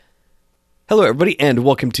Hello, everybody, and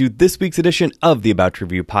welcome to this week's edition of the About to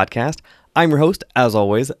Review podcast. I'm your host, as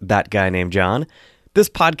always, that guy named John. This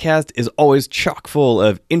podcast is always chock full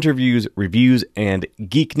of interviews, reviews, and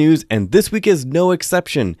geek news, and this week is no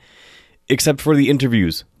exception, except for the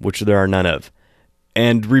interviews, which there are none of,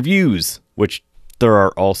 and reviews, which there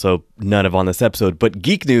are also none of on this episode, but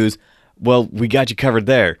geek news, well, we got you covered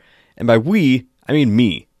there. And by we, I mean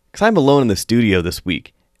me, because I'm alone in the studio this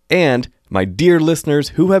week, and my dear listeners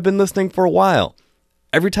who have been listening for a while.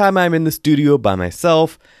 Every time I'm in the studio by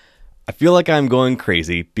myself, I feel like I'm going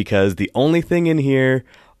crazy because the only thing in here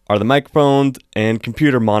are the microphones and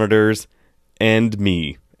computer monitors and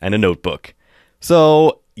me and a notebook.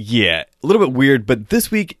 So, yeah, a little bit weird, but this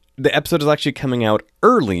week the episode is actually coming out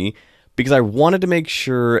early because I wanted to make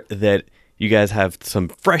sure that you guys have some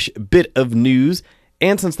fresh bit of news,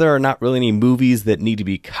 and since there are not really any movies that need to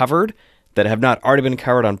be covered that have not already been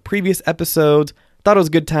covered on previous episodes, thought it was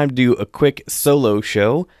a good time to do a quick solo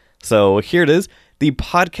show. So here it is. The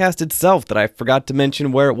podcast itself that I forgot to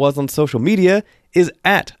mention where it was on social media is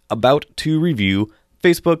at About to Review,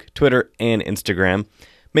 Facebook, Twitter, and Instagram.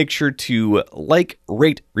 Make sure to like,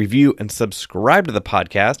 rate, review, and subscribe to the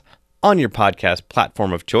podcast on your podcast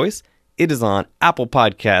platform of choice. It is on Apple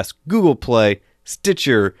Podcasts, Google Play,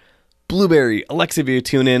 Stitcher, Blueberry, Alexa via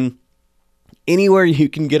TuneIn. Anywhere you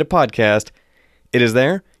can get a podcast, it is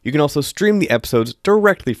there. You can also stream the episodes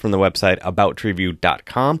directly from the website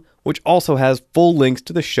aboutreview.com, which also has full links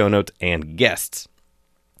to the show notes and guests.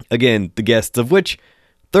 Again, the guests of which,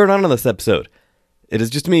 they're not on this episode. It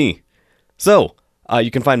is just me. So,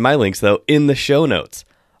 you can find my links, though, in the show notes.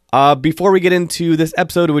 Before we get into this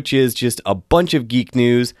episode, which is just a bunch of geek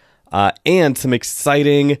news and some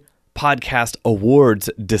exciting podcast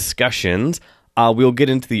awards discussions, we'll get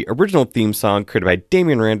into the original theme song created by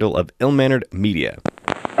Damian Randall of Ill-Mannered Media.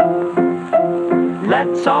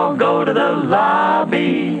 Let's all go to the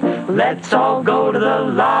lobby. Let's all go to the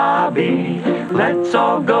lobby. Let's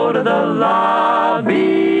all go to the lobby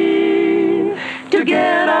to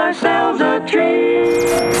get ourselves a treat.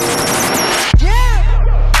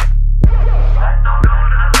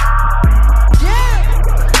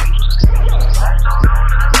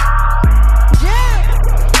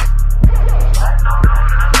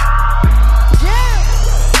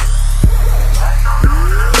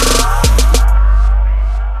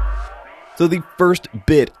 So the first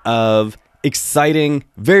bit of exciting,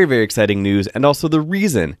 very, very exciting news, and also the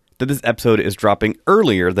reason that this episode is dropping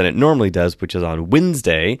earlier than it normally does, which is on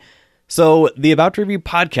Wednesday. So the About to Review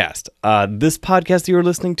podcast, this podcast you are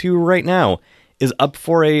listening to right now, is up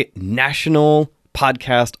for a National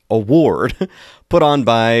Podcast Award put on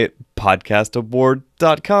by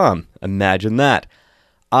podcastaward.com. Imagine that.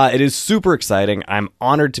 It is super exciting. I'm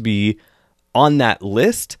honored to be on that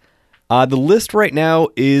list. The list right now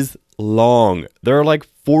is long. There are like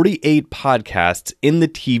 48 podcasts in the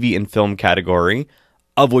TV and film category,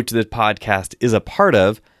 of which this podcast is a part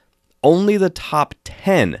of. Only the top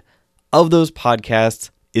 10 of those podcasts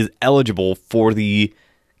is eligible for the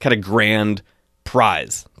kind of grand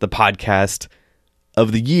prize, the podcast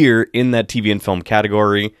of the year in that TV and film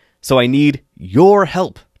category. So I need your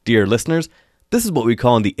help, dear listeners. This is what we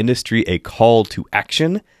call in the industry a call to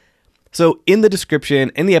action. So in the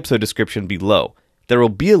description, in the episode description below, there will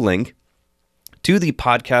be a link to the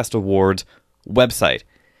Podcast Awards website.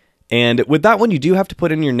 And with that one, you do have to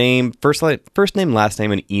put in your name, first name, last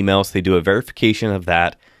name, and email, so they do a verification of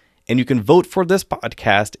that. And you can vote for this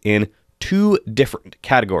podcast in two different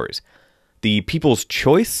categories. The People's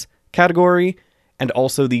Choice category and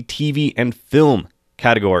also the TV and Film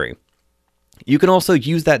category. You can also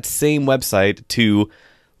use that same website to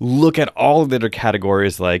look at all of the other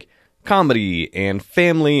categories like comedy and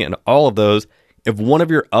family and all of those. If one of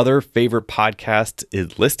your other favorite podcasts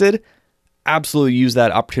is listed, absolutely use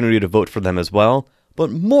that opportunity to vote for them as well. But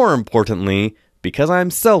more importantly, because I'm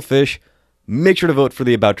selfish, make sure to vote for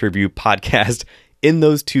the About to Review podcast in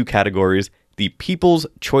those two categories, the People's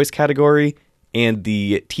Choice category and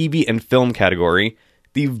the TV and Film category.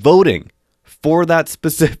 The voting for that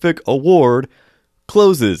specific award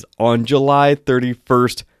closes on July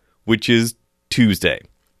 31st, which is Tuesday.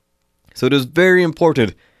 So it is very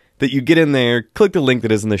important that you get in there, click the link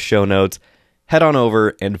that is in the show notes, head on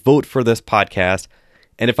over and vote for this podcast.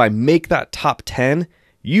 And if I make that top 10,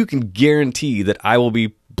 you can guarantee that I will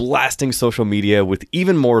be blasting social media with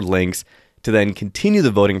even more links to then continue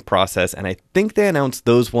the voting process. And I think they announced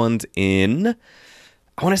those ones in,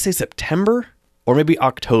 I want to say September or maybe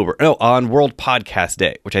October. No, on World Podcast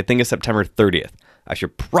Day, which I think is September 30th. I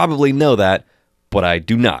should probably know that, but I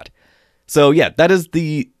do not. So yeah, that is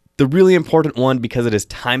the really important one because it is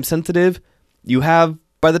time sensitive. You have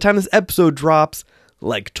by the time this episode drops,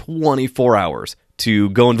 like 24 hours to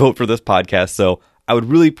go and vote for this podcast. So I would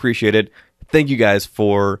really appreciate it. Thank you guys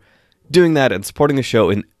for doing that and supporting the show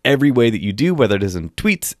in every way that you do, whether it is in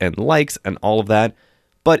tweets and likes and all of that.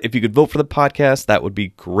 But if you could vote for the podcast, that would be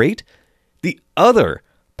great. The other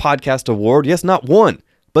podcast award, yes, not one,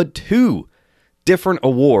 but two different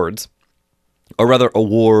awards, or rather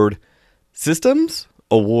award systems,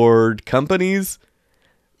 award companies,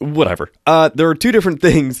 whatever. There are two different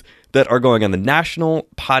things that are going on. The National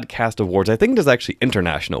Podcast Awards, I think it is actually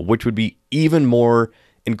international, which would be even more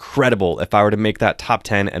incredible if I were to make that top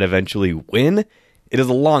 10 and eventually win. It is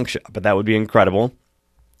a long shot, but that would be incredible.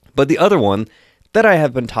 But the other one that I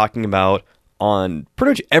have been talking about on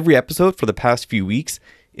pretty much every episode for the past few weeks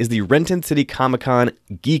is the Renton City Comic-Con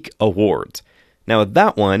Geek Awards. Now, with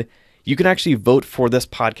that one, you can actually vote for this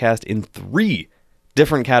podcast in 3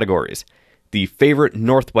 different categories. The Favorite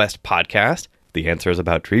Northwest Podcast, the answer is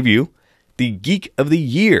About to Review. The Geek of the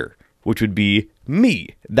Year, which would be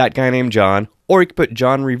me, that guy named John, or you could put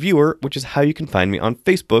John Reviewer, which is how you can find me on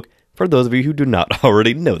Facebook, for those of you who do not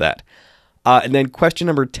already know that. And then question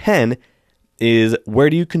number 10 is, where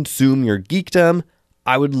do you consume your geekdom?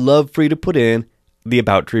 I would love for you to put in the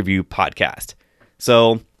About to Review podcast.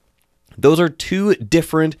 So those are 2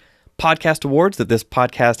 different podcast awards that this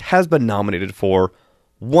podcast has been nominated for.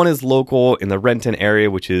 One is local in the Renton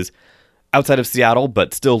area, which is outside of Seattle,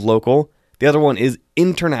 but still local. The other one is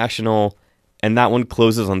international, and that one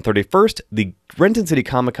closes on 31st. The Renton City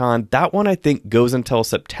Comic-Con, that one I think goes until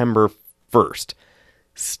September 1st.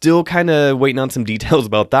 Still kind of waiting on some details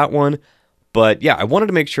about that one. But yeah, I wanted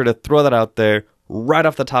to make sure to throw that out there right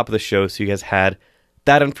off the top of the show so you guys had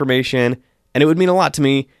that information. And it would mean a lot to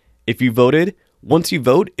me if you voted. Once you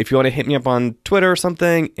vote, if you want to hit me up on Twitter or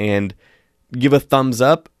something and give a thumbs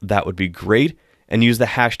up, that would be great. And use the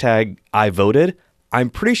hashtag #IVoted. I'm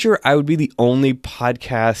pretty sure I would be the only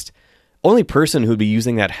person who would be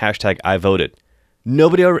using that hashtag #IVoted.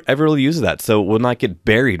 Nobody ever really uses that, so it will not get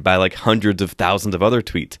buried by like hundreds of thousands of other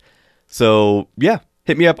tweets. So yeah,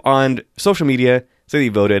 hit me up on social media, say that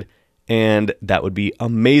you voted, and that would be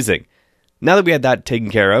amazing. Now that we had that taken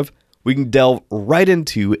care of, we can delve right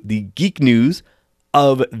into the geek news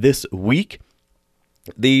of this week.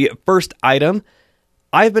 The first item,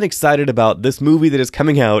 I've been excited about this movie that is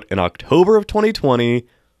coming out in October of 2020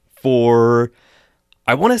 for,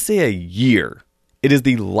 I want to say, a year. It is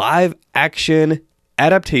the live action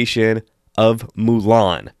adaptation of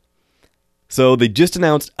Mulan. So they just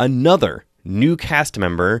announced another new cast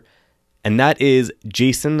member, and that is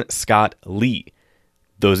Jason Scott Lee.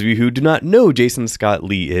 Those of you who do not know Jason Scott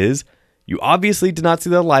Lee is, you obviously did not see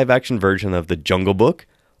the live action version of The Jungle Book,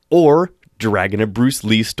 or Dragon of Bruce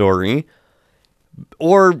Lee story,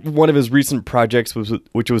 or one of his recent projects,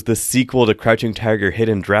 which was the sequel to Crouching Tiger,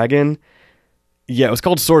 Hidden Dragon. Yeah, it was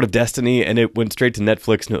called Sword of Destiny, and it went straight to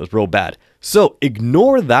Netflix, and it was real bad. So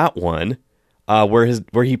ignore that one,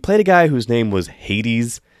 where he played a guy whose name was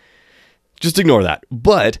Hades. Just ignore that.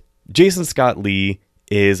 But Jason Scott Lee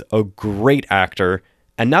is a great actor,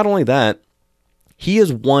 and not only that, he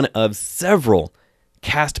is one of several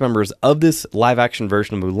cast members of this live-action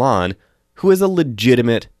version of Mulan who is a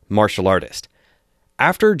legitimate martial artist.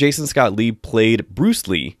 After Jason Scott Lee played Bruce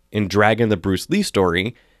Lee in Dragon the Bruce Lee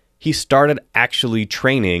story, he started actually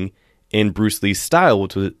training in Bruce Lee's style,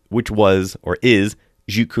 which was or is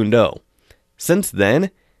Jeet Kune Do. Since then,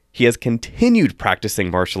 he has continued practicing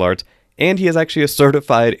martial arts, and he is actually a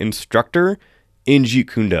certified instructor in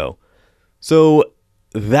Jeet Kune Do. So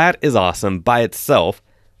that is awesome by itself,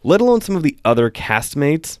 let alone some of the other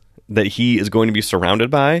castmates that he is going to be surrounded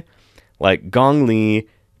by, like Gong Li,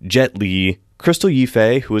 Jet Li, Crystal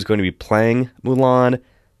Yifei, who is going to be playing Mulan,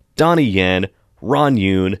 Donnie Yen, Ron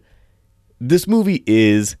Yoon. This movie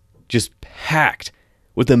is just packed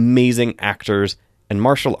with amazing actors and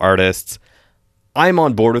martial artists. I'm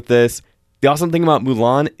on board with this. The awesome thing about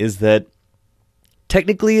Mulan is that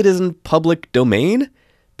technically it isn't public domain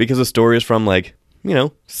because the story is from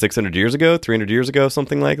 600 years ago, 300 years ago,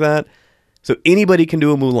 something like that. So anybody can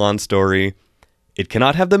do a Mulan story. It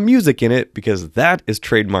cannot have the music in it because that is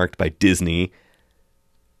trademarked by Disney.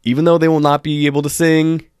 Even though they will not be able to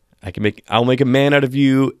sing, I'll make a man out of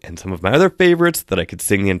you and some of my other favorites that I could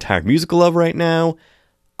sing the entire musical of right now.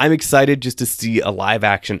 I'm excited just to see a live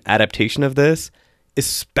action adaptation of this,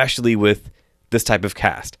 especially with this type of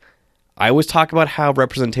cast. I always talk about how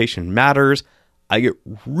representation matters. I get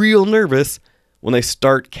real nervous when they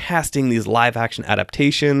start casting these live action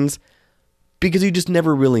adaptations because you just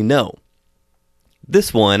never really know.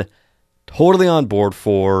 This one, totally on board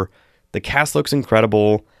for. The cast looks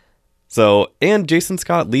incredible. So, and Jason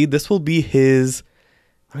Scott Lee, this will be his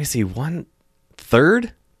let me see, one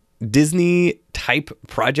third Disney type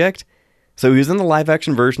project. So he was in the live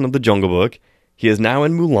action version of The Jungle Book. He is now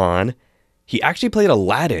in Mulan. He actually played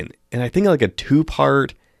Aladdin in, I think, like a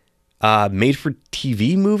 2-part made for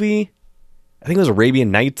TV movie. I think it was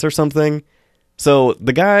Arabian Nights or something. So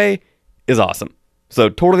the guy is awesome. So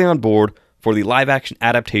totally on board for the live action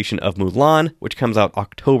adaptation of Mulan, which comes out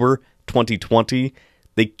October 2020.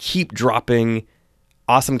 They keep dropping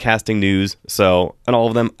awesome casting news. So, and all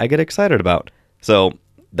of them I get excited about. So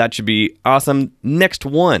that should be awesome. Next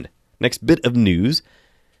bit of news.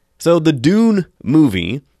 So the Dune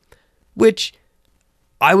movie, which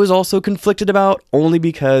I was also conflicted about only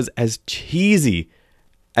because as cheesy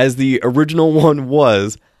as the original one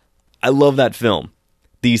was, I love that film.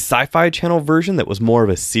 The Sci-Fi Channel version that was more of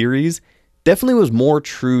a series definitely was more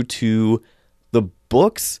true to the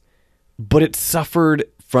books, but it suffered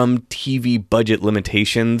from TV budget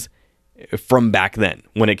limitations from back then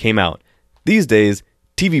when it came out. These days,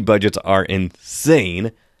 TV budgets are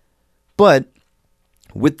insane, but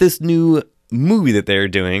with this new movie that they're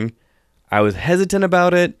doing, I was hesitant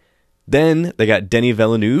about it. Then they got Denis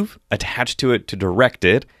Villeneuve attached to it to direct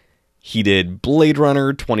it. He did Blade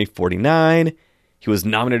Runner 2049. He was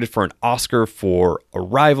nominated for an Oscar for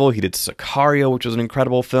Arrival. He did Sicario, which was an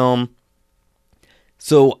incredible film.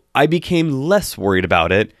 So I became less worried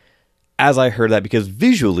about it as I heard that, because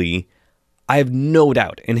visually, I have no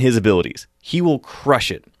doubt in his abilities. He will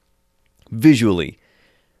crush it. Visually.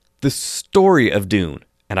 The story of Dune,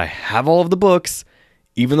 and I have all of the books,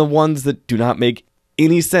 even the ones that do not make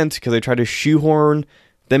any sense because they try to shoehorn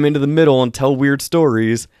them into the middle and tell weird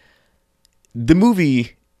stories. The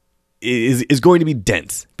movie is going to be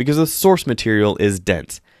dense because the source material is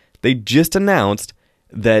dense. They just announced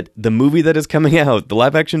that the movie that is coming out, the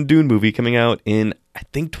live action Dune movie coming out in, I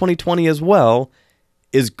think, 2020 as well,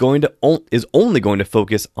 is only going to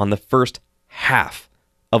focus on the first half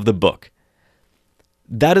of the book.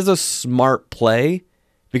 That is a smart play,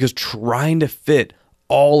 because trying to fit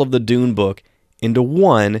all of the Dune book into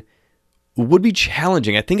one would be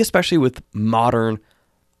challenging, I think, especially with modern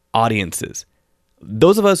audiences.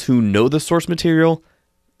 Those of us who know the source material,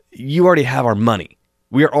 you already have our money.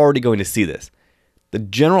 We are already going to see this. The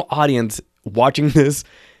general audience watching this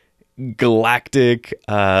galactic,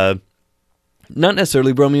 not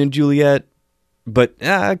necessarily Romeo and Juliet, but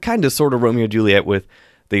kind of sort of Romeo and Juliet with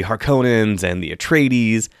the Harkonnens and the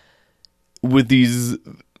Atreides, with these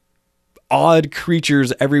odd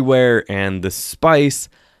creatures everywhere and the spice,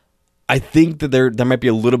 I think that there might be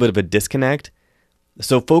a little bit of a disconnect.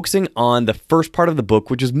 So focusing on the first part of the book,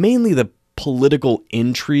 which is mainly the political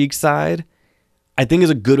intrigue side, I think is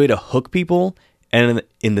a good way to hook people. And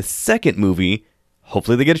in the second movie,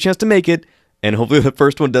 hopefully they get a chance to make it, and hopefully the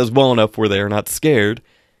first one does well enough where they're not scared.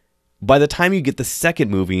 By the time you get the second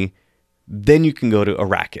movie, then you can go to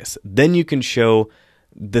Arrakis. Then you can show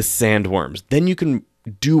the sandworms. Then you can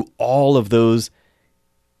do all of those,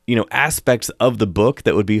 aspects of the book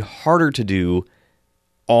that would be harder to do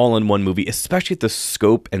all in one movie, especially at the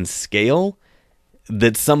scope and scale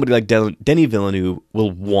that somebody like Denis Villeneuve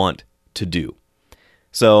will want to do.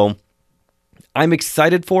 So I'm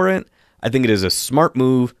excited for it. I think it is a smart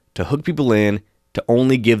move to hook people in, to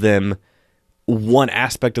only give them one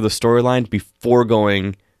aspect of the storyline before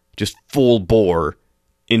going just full bore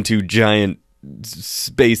into giant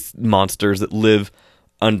space monsters that live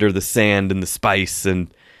under the sand and the spice.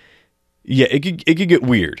 And yeah, it could get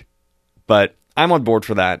weird, but I'm on board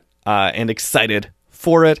for that and excited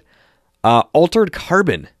for it. Altered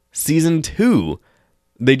Carbon Season 2.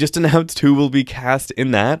 They just announced who will be cast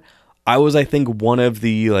in that. I was, I think, one of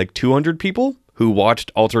the 200 people who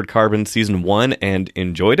watched Altered Carbon Season 1 and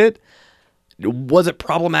enjoyed it. Was it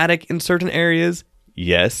problematic in certain areas?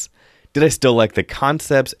 Yes. Did I still like the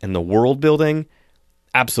concepts and the world building?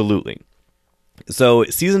 Absolutely. So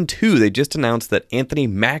Season 2, they just announced that Anthony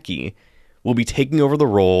Mackie will be taking over the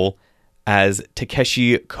role as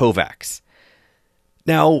Takeshi Kovacs.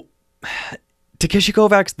 Now, Takeshi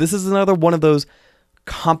Kovacs, this is another one of those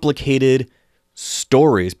complicated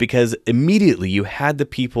stories, because immediately you had the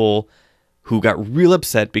people who got real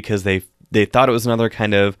upset because they thought it was another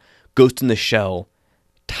kind of Ghost in the Shell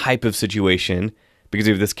type of situation, because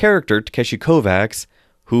you have this character, Takeshi Kovacs,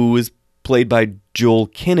 who is played by Joel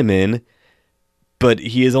Kinnaman, but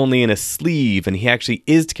he is only in a sleeve, and he actually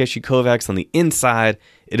is Takeshi Kovacs on the inside.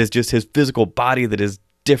 It is just his physical body that is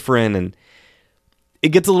different, and it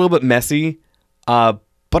gets a little bit messy,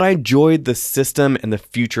 but I enjoyed the system and the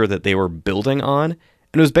future that they were building on, and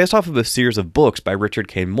it was based off of a series of books by Richard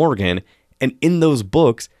K. Morgan, and in those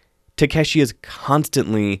books, Takeshi is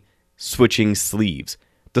constantly switching sleeves,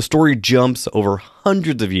 The story jumps over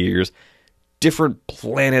hundreds of years, different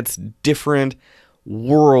planets, different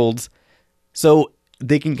worlds. So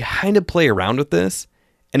they can kind of play around with this,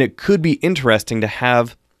 and it could be interesting to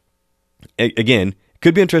have, again, it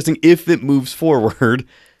could be interesting if it moves forward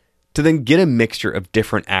to then get a mixture of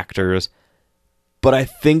different actors. But I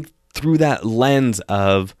think through that lens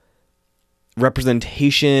of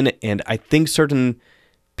representation, and I think certain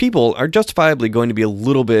people are justifiably going to be a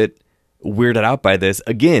little bit weirded out by this,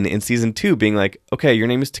 again, in season 2, being like, okay, your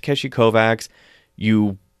name is Takeshi Kovacs,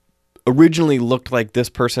 you originally looked like this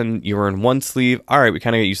person, you were in one sleeve, alright, we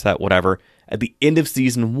kind of get used to that, whatever. At the end of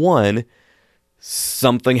season 1,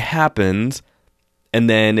 something happens, and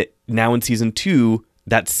then now in season 2,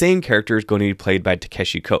 that same character is going to be played by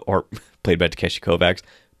Kovacs,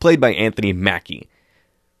 played by Anthony Mackie.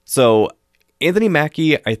 So Anthony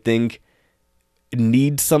Mackie, I think,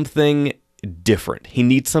 needs something different. He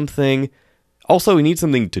needs something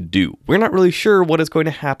to do. We're not really sure what is going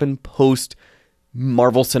to happen post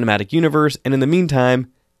Marvel Cinematic Universe, and in the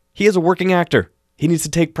meantime, he is a working actor. He needs to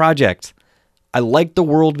take projects. I like the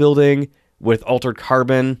world building with Altered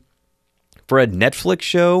Carbon. For a Netflix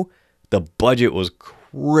show, the budget was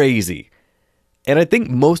crazy. And I think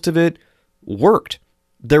most of it worked.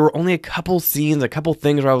 There were only a couple scenes, a couple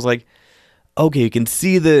things where I was like, okay, you can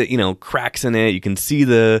see the, cracks in it. You can see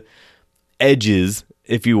the edges,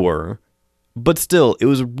 if you were. But still, it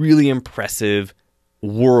was a really impressive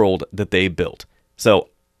world that they built. So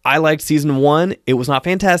I liked season 1. It was not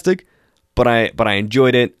fantastic, but I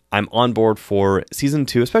enjoyed it. I'm on board for season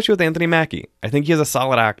 2, especially with Anthony Mackie. I think he is a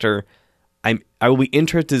solid actor. I will be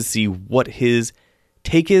interested to see what his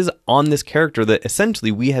take is on this character that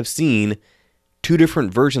essentially we have seen 2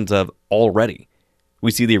 different versions of already.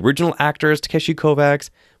 We see the original actor as Takeshi Kovacs.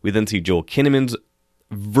 We then see Joel Kinnaman's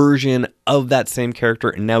version of that same character,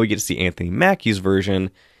 and now we get to see Anthony Mackie's version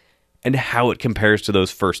and how it compares to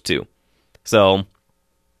those first 2. So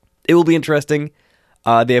it will be interesting.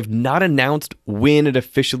 They have not announced when it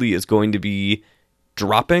officially is going to be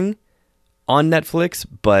dropping on Netflix,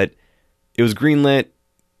 but it was greenlit,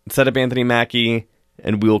 set up Anthony Mackie,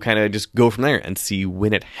 and we'll kind of just go from there and see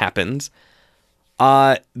when it happens.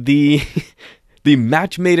 The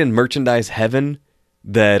match made in merchandise heaven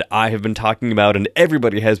that I have been talking about and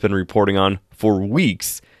everybody has been reporting on for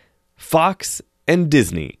weeks, Fox and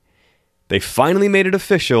Disney. They finally made it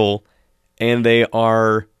official, and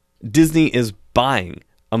Disney is buying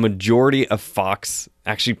a majority of Fox,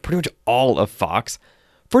 actually pretty much all of Fox,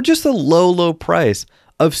 for just a low price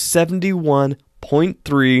of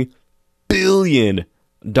 $71.3 billion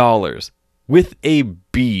with a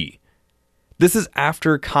B. This is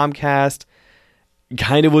after Comcast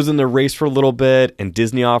kind of was in the race for a little bit, and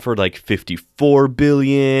Disney offered like $54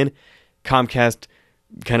 billion. Comcast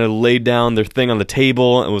kind of laid down their thing on the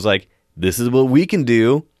table and was like, this is what we can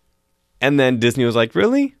do. And then Disney was like,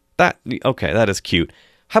 really? Okay, that is cute.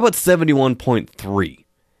 How about 71.3?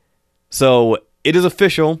 So it is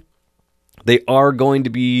official. They are going to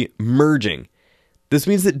be merging. This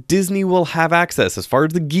means that Disney will have access, as far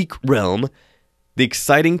as the geek realm, the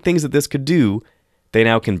exciting things that this could do. They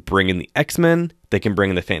now can bring in the X-Men. They can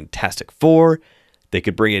bring in the Fantastic Four. They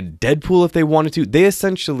could bring in Deadpool if they wanted to. They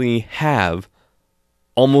essentially have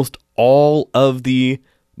almost all of the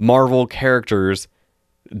Marvel characters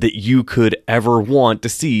that you could ever want to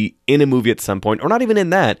see in a movie at some point, or not even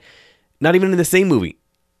in that, not even in the same movie,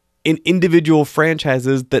 in individual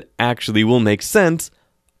franchises that actually will make sense,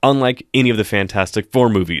 unlike any of the Fantastic Four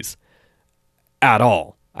movies at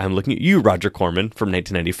all. I'm looking at you, Roger Corman, from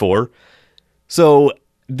 1994. So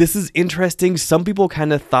this is interesting. Some people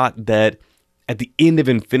kind of thought that at the end of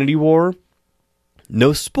Infinity War,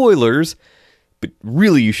 no spoilers, but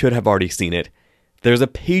really you should have already seen it. There's a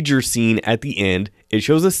pager scene at the end. It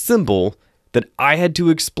shows a symbol that I had to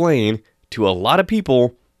explain to a lot of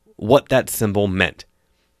people what that symbol meant.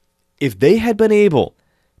 If they had been able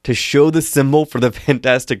to show the symbol for the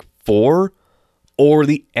Fantastic Four or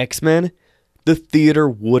the X-Men, the theater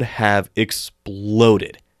would have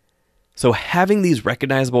exploded. So having these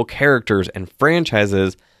recognizable characters and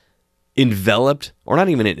franchises enveloped, or not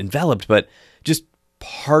even enveloped, but just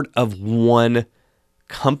part of one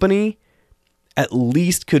company, at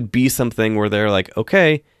least could be something where they're like,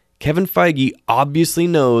 okay, Kevin Feige obviously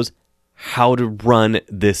knows how to run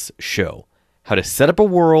this show, how to set up a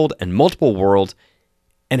world and multiple worlds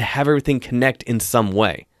and have everything connect in some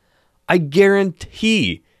way. I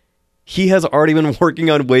guarantee he has already been working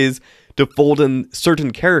on ways to fold in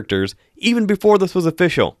certain characters even before this was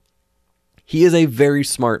official. He is a very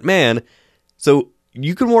smart man, so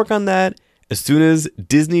you can work on that as soon as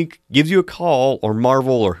Disney gives you a call, or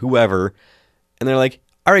Marvel or whoever, and they're like,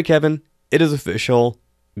 all right, Kevin, it is official.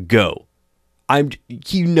 Go.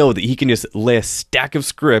 You know that he can just lay a stack of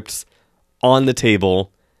scripts on the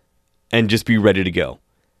table and just be ready to go.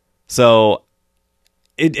 So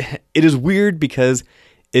it is weird because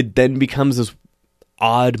it then becomes this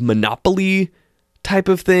odd monopoly type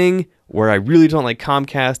of thing where I really don't like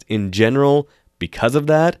Comcast in general because of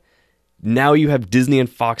that. Now you have Disney and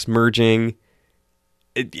Fox merging.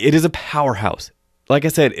 It is a powerhouse. Like I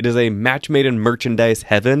said, it is a match made in merchandise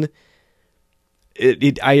heaven.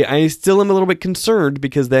 I still am a little bit concerned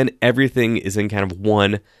because then everything is in kind of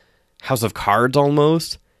one house of cards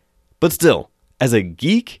almost. But still, as a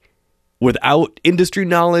geek, without industry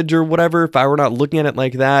knowledge or whatever, if I were not looking at it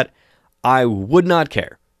like that, I would not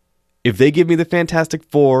care. If they give me the Fantastic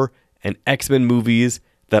Four and X-Men movies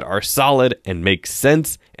that are solid and make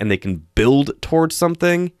sense and they can build towards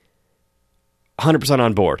something, 100%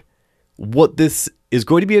 on board. What this is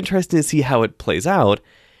going to be interesting to see how it plays out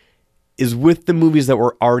is with the movies that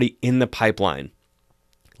were already in the pipeline,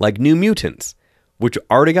 like New Mutants, which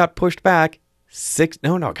already got pushed back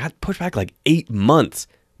got pushed back like 8 months.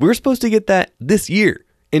 We were supposed to get that this year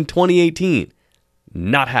in 2018.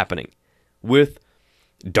 Not happening. With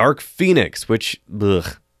Dark Phoenix, which,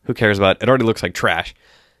 who cares about? It already looks like trash.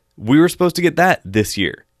 We were supposed to get that this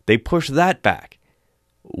year. They pushed that back.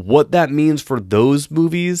 What that means for those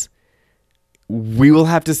movies, we will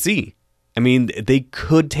have to see. I mean, they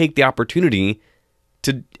could take the opportunity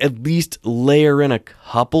to at least layer in a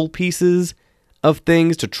couple pieces of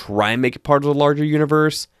things to try and make it part of the larger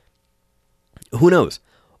universe. Who knows?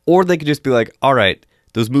 Or they could just be like, all right,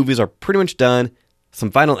 those movies are pretty much done. Some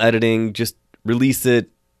final editing, just release it.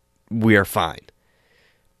 We are fine.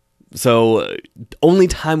 So only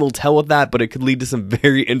time will tell with that, but it could lead to some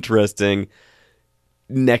very interesting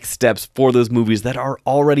next steps for those movies that are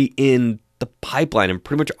already in the pipeline and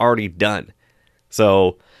pretty much already done.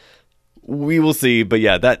 So we will see. But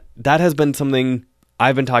yeah, that has been something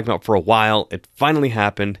I've been talking about for a while. It finally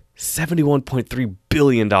happened. $71.3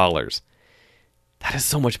 billion. That is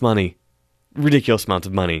so much money. Ridiculous amounts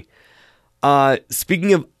of money.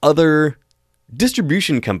 Speaking of other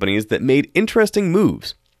distribution companies that made interesting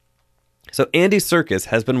moves. So Andy Serkis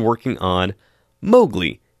has been working on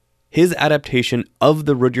Mowgli, his adaptation of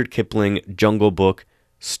the Rudyard Kipling Jungle Book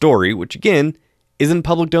story, which again is in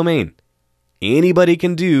public domain. Anybody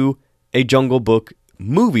can do a Jungle Book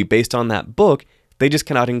movie based on that book. They just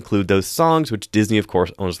cannot include those songs, which Disney, of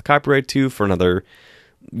course, owns the copyright to for another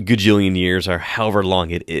gajillion years or however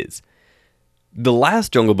long it is. The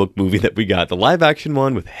last Jungle Book movie that we got, the live action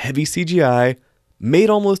one with heavy CGI, made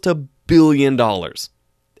almost $1 billion.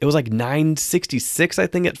 It was like 966, I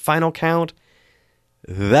think, at final count.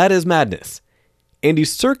 That is madness. Andy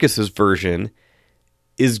Serkis's version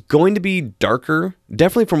is going to be darker,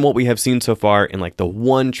 definitely from what we have seen so far in like the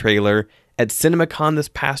one trailer. At CinemaCon this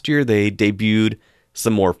past year, they debuted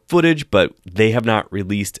some more footage, but they have not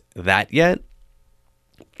released that yet.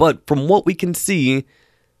 But from what we can see,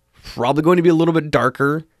 probably going to be a little bit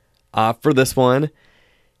darker for this one.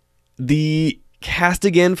 The cast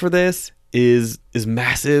again for this is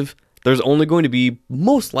massive. There's only going to be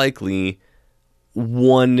most likely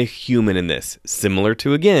one human in this, similar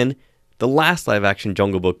to, again, the last live action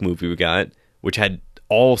Jungle Book movie we got, which had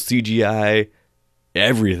all CGI,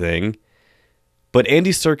 everything. But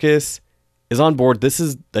Andy Serkis is on board. This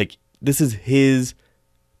is his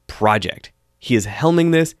project. He is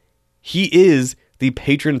helming this. He is the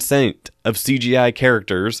patron saint of CGI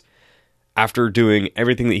characters after doing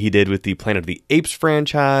everything that he did with the Planet of the Apes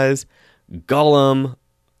franchise, Gollum,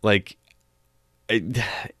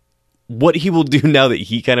 what he will do now that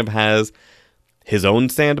he kind of has his own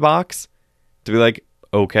sandbox to be like,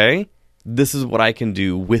 okay, this is what I can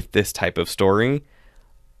do with this type of story.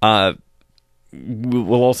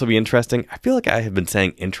 Will also be interesting. I feel like I have been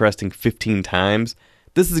saying interesting 15 times.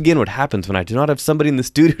 This is again what happens when I do not have somebody in the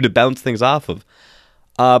studio to bounce things off of.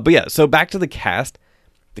 But yeah, so back to the cast.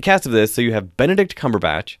 The cast of this, so you have Benedict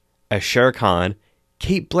Cumberbatch as Shere Khan,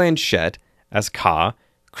 Cate Blanchett as Kaa,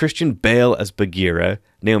 Christian Bale as Bagheera,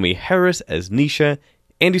 Naomi Harris as Nisha,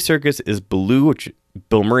 Andy Serkis is Baloo, which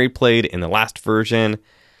Bill Murray played in the last version.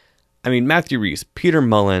 I mean, Matthew Rhys, Peter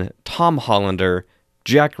Mullen, Tom Hollander,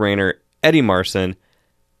 Jack Rayner, Eddie Marsan,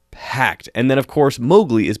 packed. And then, of course,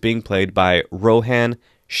 Mowgli is being played by Rohan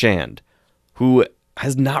Chand, who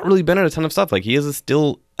has not really been in a ton of stuff. Like, he is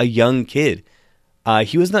still a young kid.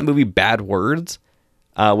 He was in that movie Bad Words,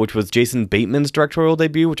 which was Jason Bateman's directorial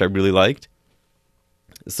debut, which I really liked.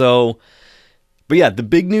 So, but yeah, the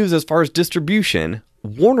big news as far as distribution,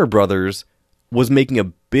 Warner Brothers was making a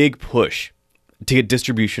big push to get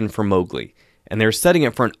distribution for Mowgli. And they're setting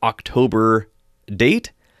it for an October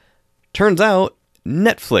date? Turns out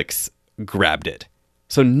Netflix grabbed it.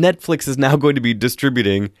 So Netflix is now going to be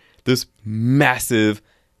distributing this massive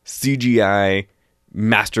CGI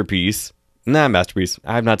masterpiece. Masterpiece.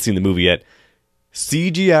 I have not seen the movie yet.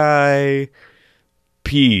 CGI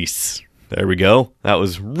piece. There we go. That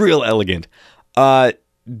was real elegant.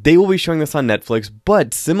 They will be showing this on Netflix,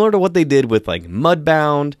 but similar to what they did with like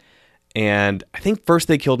Mudbound and I think First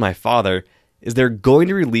They Killed My Father, is they're going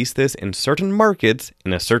to release this in certain markets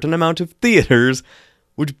in a certain amount of theaters,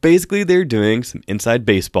 which basically they're doing some inside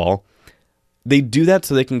baseball. They do that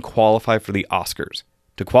so they can qualify for the Oscars.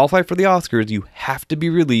 To qualify for the Oscars, you have to be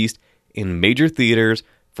released in major theaters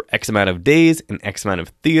for X amount of days, in X amount of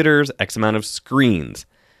theaters, X amount of screens.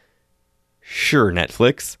 Sure,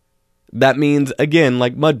 Netflix. That means, again,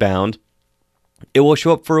 like Mudbound, it will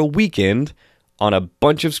show up for a weekend on a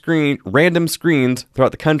bunch of random screens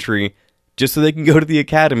throughout the country, just so they can go to the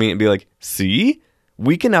Academy and be like, see?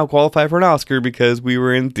 We can now qualify for an Oscar because we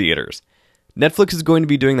were in theaters. Netflix is going to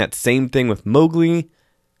be doing that same thing with Mowgli.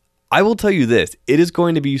 I will tell you this, it is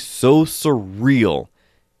going to be so surreal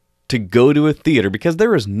to go to a theater because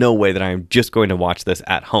there is no way that I am just going to watch this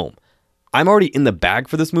at home. I'm already in the bag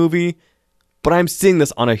for this movie, but I'm seeing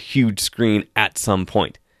this on a huge screen at some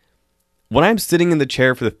point. When I'm sitting in the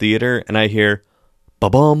chair for the theater and I hear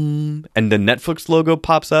ba-bum and the Netflix logo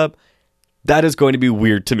pops up, that is going to be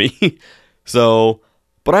weird to me.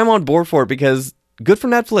 But I'm on board for it because good for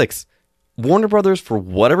Netflix. Warner Brothers, for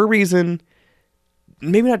whatever reason,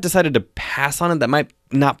 maybe not decided to pass on it. That might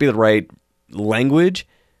not be the right language.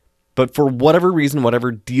 But for whatever reason,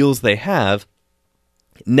 whatever deals they have,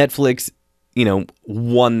 Netflix,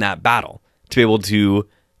 won that battle to be able to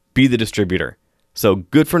be the distributor. So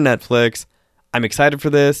good for Netflix. I'm excited for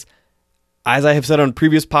this. As I have said on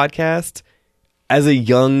previous podcasts, as a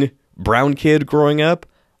young brown kid growing up,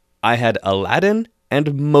 I had Aladdin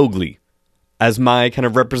and Mowgli as my kind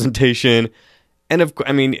of representation. And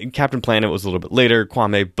Captain Planet was a little bit later,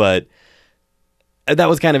 Kwame, but that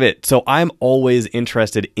was kind of it. So I'm always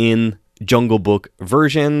interested in Jungle Book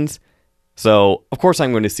versions. So of course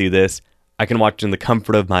I'm going to see this. I can watch it in the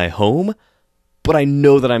comfort of my home, but I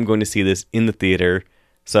know that I'm going to see this in the theater.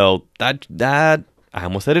 So that I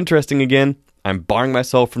almost said interesting again. I'm barring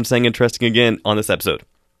myself from saying interesting again on this episode.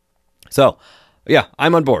 So yeah,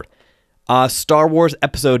 I'm on board. Star Wars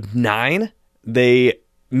Episode 9, they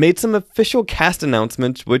made some official cast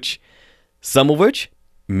announcements, some of which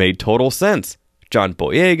made total sense. John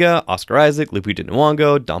Boyega, Oscar Isaac, Lupita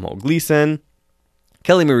Nyong'o, Domhnall Gleeson,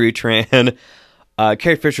 Kelly Marie Tran,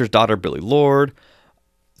 Carrie Fisher's daughter, Billie Lourd.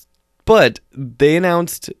 But they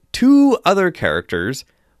announced 2 other characters.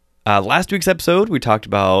 Last week's episode, we talked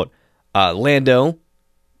about Lando,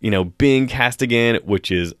 being cast again,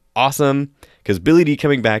 which is awesome, because Billy Dee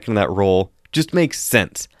coming back in that role just makes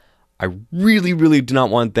sense. I really, really do not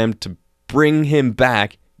want them to bring him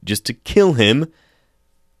back just to kill him.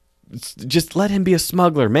 Just let him be a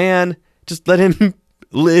smuggler, man. Just let him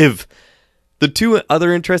live. The 2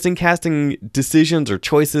 other interesting casting decisions or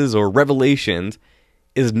choices or revelations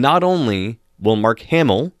is not only will Mark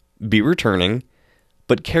Hamill be returning,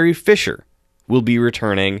 but Carrie Fisher will be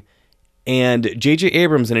returning. And J.J.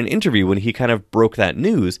 Abrams, in an interview when he kind of broke that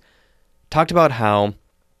news, talked about how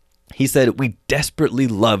he said, "We desperately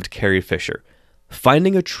loved Carrie Fisher.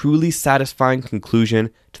 Finding a truly satisfying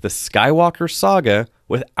conclusion to the Skywalker saga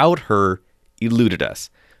without her eluded us.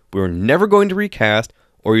 We were never going to recast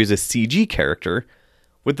or use a CG character.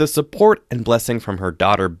 With the support and blessing from her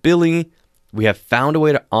daughter Billie, we have found a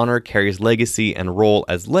way to honor Carrie's legacy and role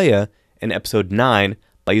as Leia in Episode 9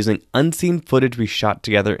 by using unseen footage we shot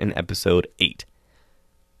together in Episode 8.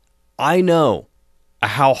 I know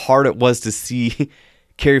how hard it was to see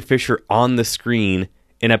Carrie Fisher on the screen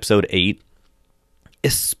in Episode 8,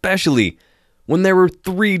 especially when there were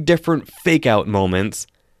 3 different fake-out moments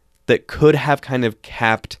that could have kind of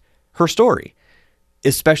capped her story,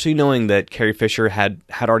 especially knowing that Carrie Fisher had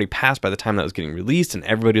already passed by the time that was getting released and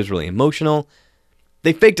everybody was really emotional.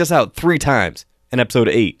 They faked us out 3 times in Episode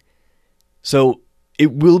 8. So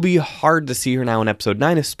it will be hard to see her now in Episode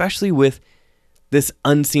 9, especially with this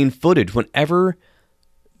unseen footage. Whenever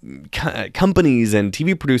companies and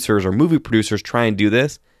TV producers or movie producers try and do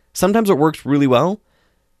this, sometimes it works really well.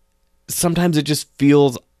 Sometimes it just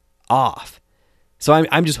feels off. So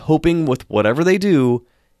I'm just hoping with whatever they do,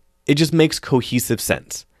 it just makes cohesive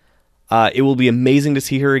sense. It will be amazing to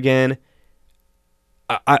see her again.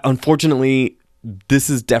 Unfortunately, this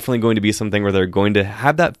is definitely going to be something where they're going to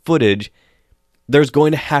have that footage. There's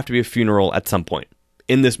going to have to be a funeral at some point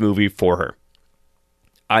in this movie for her.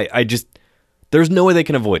 There's no way they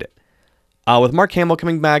can avoid it. With Mark Hamill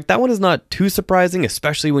coming back, that one is not too surprising,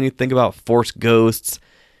 especially when you think about Force Ghosts.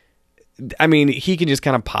 I mean, he can just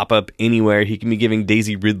kind of pop up anywhere. He can be giving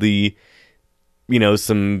Daisy Ridley,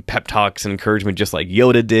 some pep talks and encouragement just like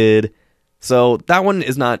Yoda did. So that one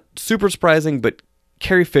is not super surprising, but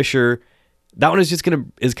Carrie Fisher, that one is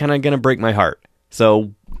kind of gonna break my heart.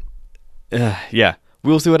 So, yeah,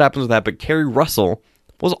 we'll see what happens with that. But Kerry Russell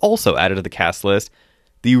was also added to the cast list.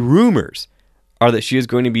 The rumors are that she is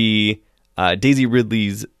going to be Daisy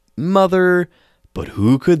Ridley's mother, but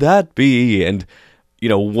who could that be? And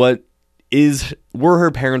were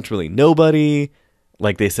her parents really nobody?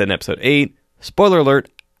 Like they said in episode 8. Spoiler alert,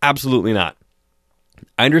 absolutely not.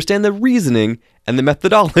 I understand the reasoning and the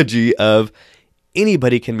methodology of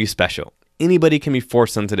anybody can be special. Anybody can be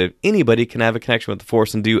Force sensitive. Anybody can have a connection with the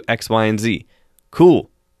Force and do X, Y, and Z. Cool.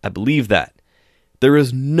 I believe that. There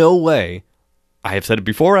is no way, I have said it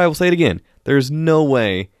before, I will say it again, there is no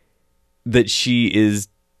way that she is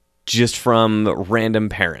just from random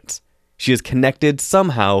parents. She is connected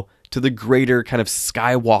somehow to the greater kind of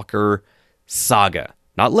Skywalker saga.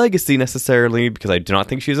 Not legacy necessarily, because I do not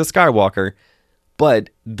think she's a Skywalker, but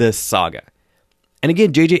the saga. And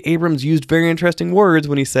again, J.J. Abrams used very interesting words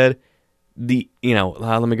when he said let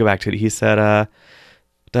me go back to it. He said,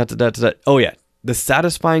 the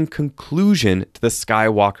satisfying conclusion to the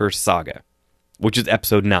Skywalker saga, which is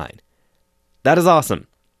episode 9. That is awesome.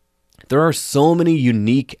 There are so many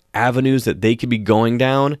unique avenues that they could be going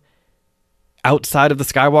down outside of the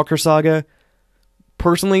Skywalker saga.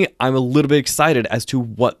 Personally, I'm a little bit excited as to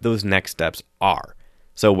what those next steps are.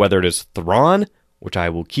 So whether it is Thrawn, which I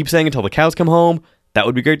will keep saying until the cows come home, that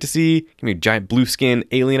would be great to see. Give me a giant blue skin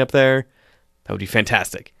alien up there. That would be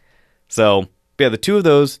fantastic. So, yeah, the 2 of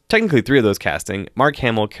those, technically 3 of those casting, Mark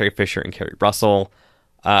Hamill, Carrie Fisher, and Kerry Russell,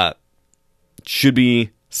 should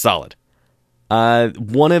be solid.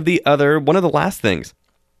 One of the last things,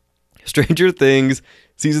 Stranger Things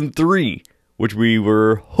Season 3, which we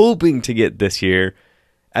were hoping to get this year,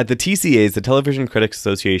 at the TCAs, the Television Critics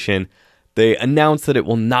Association, they announced that it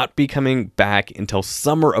will not be coming back until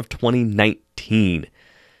summer of 2019.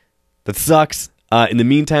 That sucks. In the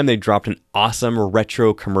meantime, they dropped an awesome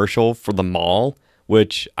retro commercial for the mall,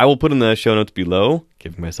 which I will put in the show notes below.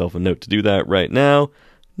 Giving myself a note to do that right now.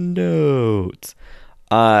 Notes.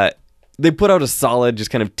 They put out a solid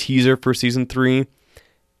just kind of teaser for Season 3.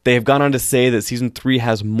 They have gone on to say that Season 3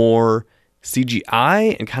 has more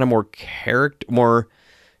CGI and kind of more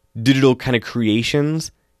digital kind of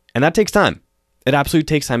creations. And that takes time. It absolutely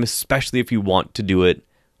takes time, especially if you want to do it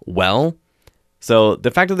well. So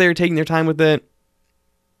the fact that they're taking their time with it,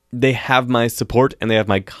 they have my support and they have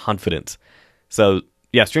my confidence. So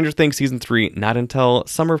yeah, Stranger Things Season 3, not until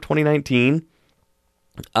summer of 2019.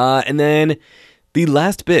 And then the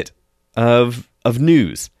last bit of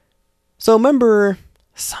news. So remember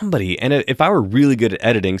somebody, and if I were really good at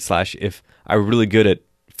editing / if I were really good at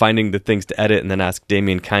finding the things to edit and then ask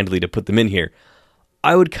Damien kindly to put them in here,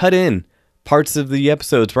 I would cut in parts of the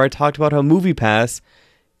episodes where I talked about how MoviePass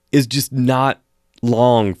is just not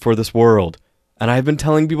long for this world. And I've been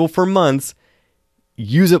telling people for months,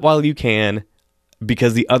 use it while you can,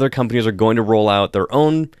 because the other companies are going to roll out their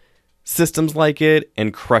own systems like it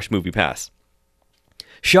and crush MoviePass.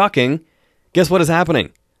 Shocking. Guess what is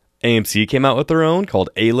happening? AMC came out with their own called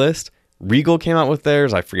A-List. Regal came out with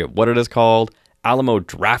theirs. I forget what it is called. Alamo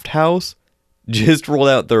Drafthouse just rolled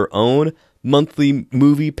out their own monthly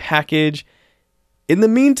movie package. In the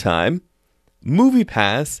meantime,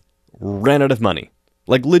 MoviePass ran out of money.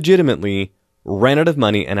 Like legitimately ran out of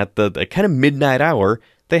money, and at the kind of midnight hour,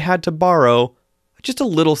 they had to borrow just a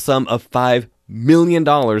little sum of $5 million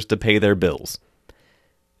to pay their bills.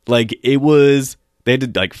 Like they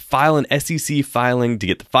had to file an SEC filing to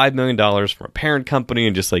get the $5 million from a parent company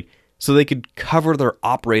and just so they could cover their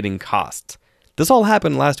operating costs. This all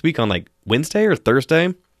happened last week on Wednesday or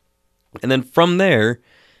Thursday. And then from there,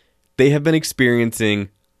 they have been experiencing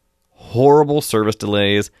horrible service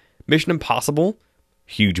delays. Mission Impossible,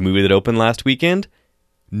 huge movie that opened last weekend.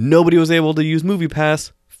 Nobody was able to use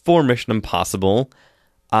MoviePass for Mission Impossible.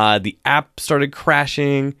 The app started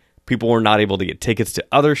crashing. People were not able to get tickets to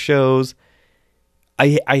other shows.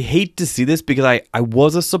 I hate to see this because I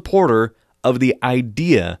was a supporter of the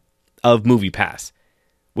idea of MoviePass,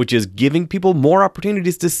 which is giving people more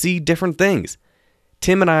opportunities to see different things.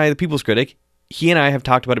 Tim and I, the People's Critic, he and I have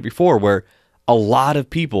talked about it before, where a lot of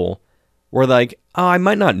people were like, oh, I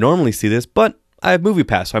might not normally see this, but I have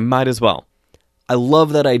MoviePass, so I might as well. I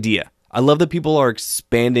love that idea. I love that people are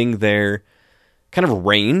expanding their kind of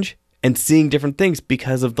range and seeing different things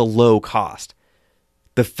because of the low cost.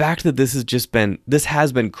 The fact that this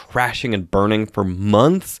has been crashing and burning for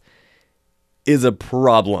months is a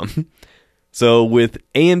problem. So with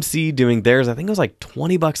AMC doing theirs, I think it was like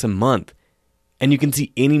 $20 a month, and you can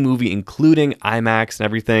see any movie, including IMAX and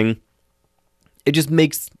everything. It just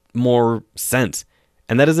makes more sense.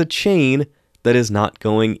 And that is a chain that is not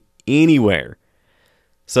going anywhere.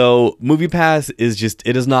 So MoviePass is just,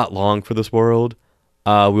 it is not long for this world.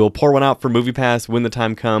 We will pour one out for MoviePass when the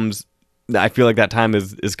time comes. I feel like that time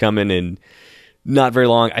is coming in not very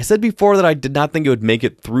long. I said before that I did not think it would make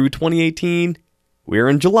it through 2018. We're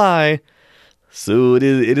in July, so it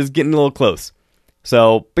is getting a little close.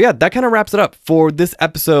 So, but yeah, that kind of wraps it up for this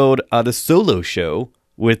episode, the solo show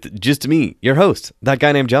with just me, your host, that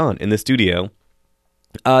guy named John, in the studio.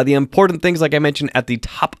 The important things, like I mentioned at the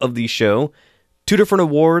top of the show, 2 different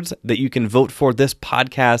awards that you can vote for this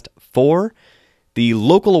podcast for. The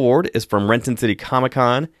local award is from Renton City Comic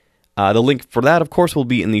Con. The link for that, of course, will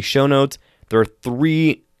be in the show notes. There are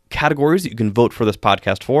 3 categories that you can vote for this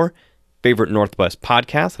podcast for. Favorite Northwest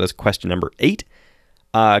podcast, that is question number 8.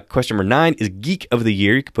 Question number 9 is Geek of the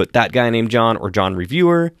Year. You can put that guy named John or John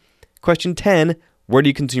Reviewer. Question 10, where do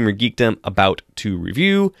you consume your geekdom? About to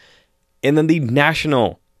review. And then the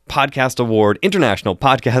National Podcast Award, International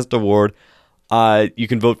Podcast Award, you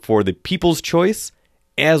can vote for the People's Choice,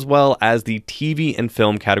 as well as the TV and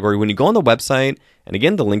film category. When you go on the website, and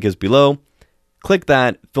again, the link is below, click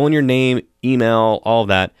that, fill in your name, email, all of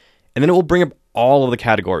that, and then it will bring up all of the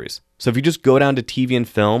categories. So if you just go down to TV and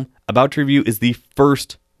film, About to Review is the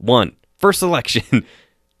first one, first selection.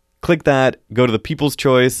 Click that, go to the People's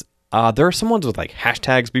Choice. There are some ones with like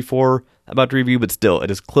hashtags before About to Review, but still, it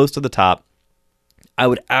is close to the top. I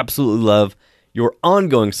would absolutely love your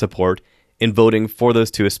ongoing support in voting for those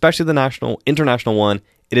 2, especially the national, international one.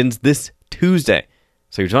 It ends this Tuesday.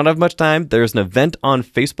 So you don't have much time. There's an event on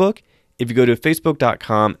Facebook. If you go to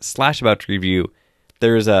facebook.com/aboutreview,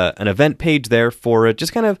 there's an event page there for it,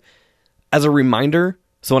 just kind of as a reminder.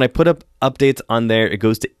 So when I put up updates on there, it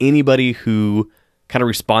goes to anybody who kind of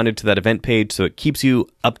responded to that event page, so it keeps you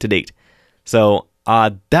up to date. So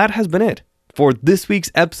that has been it for this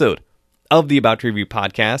week's episode of the About to Review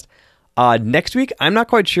podcast. Next week, I'm not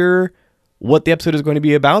quite sure what the episode is going to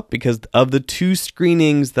be about because of the 2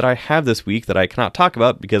 screenings that I have this week that I cannot talk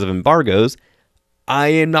about because of embargoes. I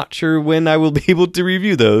am not sure when I will be able to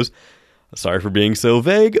review those. Sorry for being so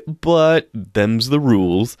vague, but them's the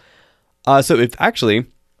rules. So if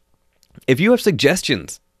you have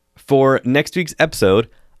suggestions for next week's episode,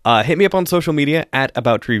 hit me up on social media at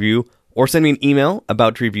About to Review, or send me an email,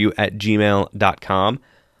 aboutreview@gmail.com.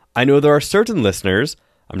 I know there are certain listeners,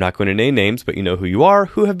 I'm not going to name names, but you know who you are,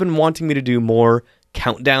 who have been wanting me to do more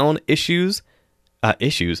countdown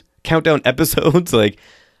countdown episodes, like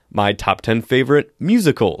my top 10 favorite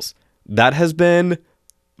musicals. That has been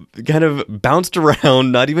kind of bounced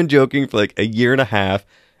around, not even joking, for like a year and a half,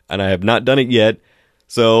 and I have not done it yet.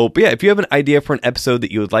 So, but yeah, if you have an idea for an episode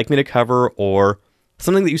that you would like me to cover, or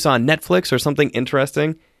something that you saw on Netflix or something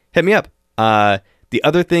interesting, hit me up. The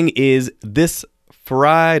other thing is this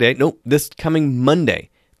coming Monday,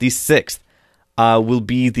 the 6th, will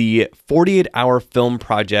be the 48-hour film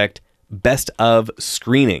project Best of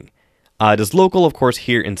screening. It is local, of course,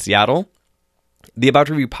 here in Seattle. The About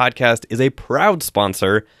to Review podcast is a proud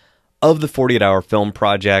sponsor of the 48-hour film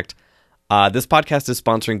project. This podcast is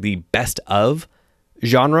sponsoring the best of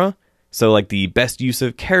genre. So like the best use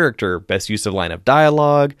of character, best use of line of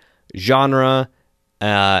dialogue, genre,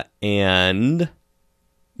 and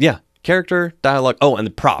yeah, character, dialogue. Oh, and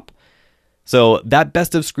the prop. So that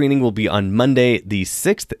best of screening will be on Monday the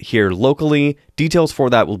 6th here locally. Details for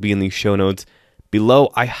that will be in the show notes below.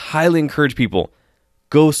 I highly encourage people,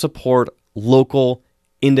 go support local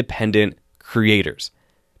independent creators.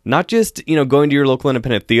 Not just, going to your local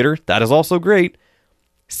independent theater. That is also great.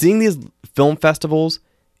 Seeing these film festivals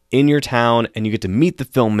in your town, and you get to meet the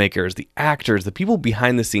filmmakers, the actors, the people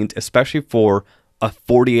behind the scenes, especially for a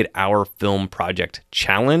 48-hour film project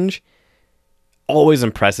challenge, always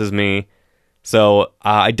impresses me. So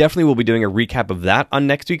I definitely will be doing a recap of that on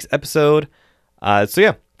next week's episode. So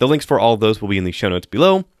yeah, the links for all of those will be in the show notes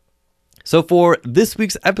below. So for this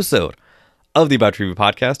week's episode of the About to Review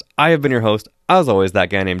podcast, I have been your host, as always, that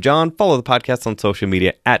guy named John. Follow the podcast on social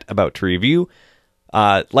media at About to Review.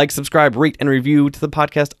 Like, subscribe, rate, and review to the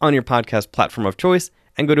podcast on your podcast platform of choice,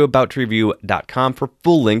 and go to aboutreview.com for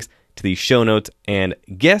full links to the show notes and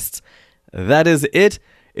guests. That is it.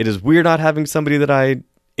 It is weird not having somebody that I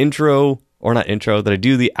that I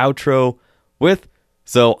do the outro with.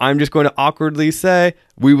 So I'm just going to awkwardly say,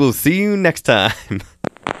 we will see you next time.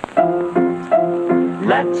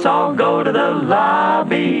 Let's all go to the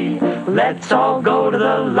lobby. Let's all go to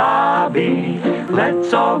the lobby.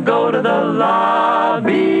 Let's all go to the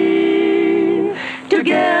lobby. to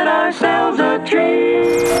get ourselves a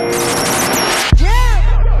treat.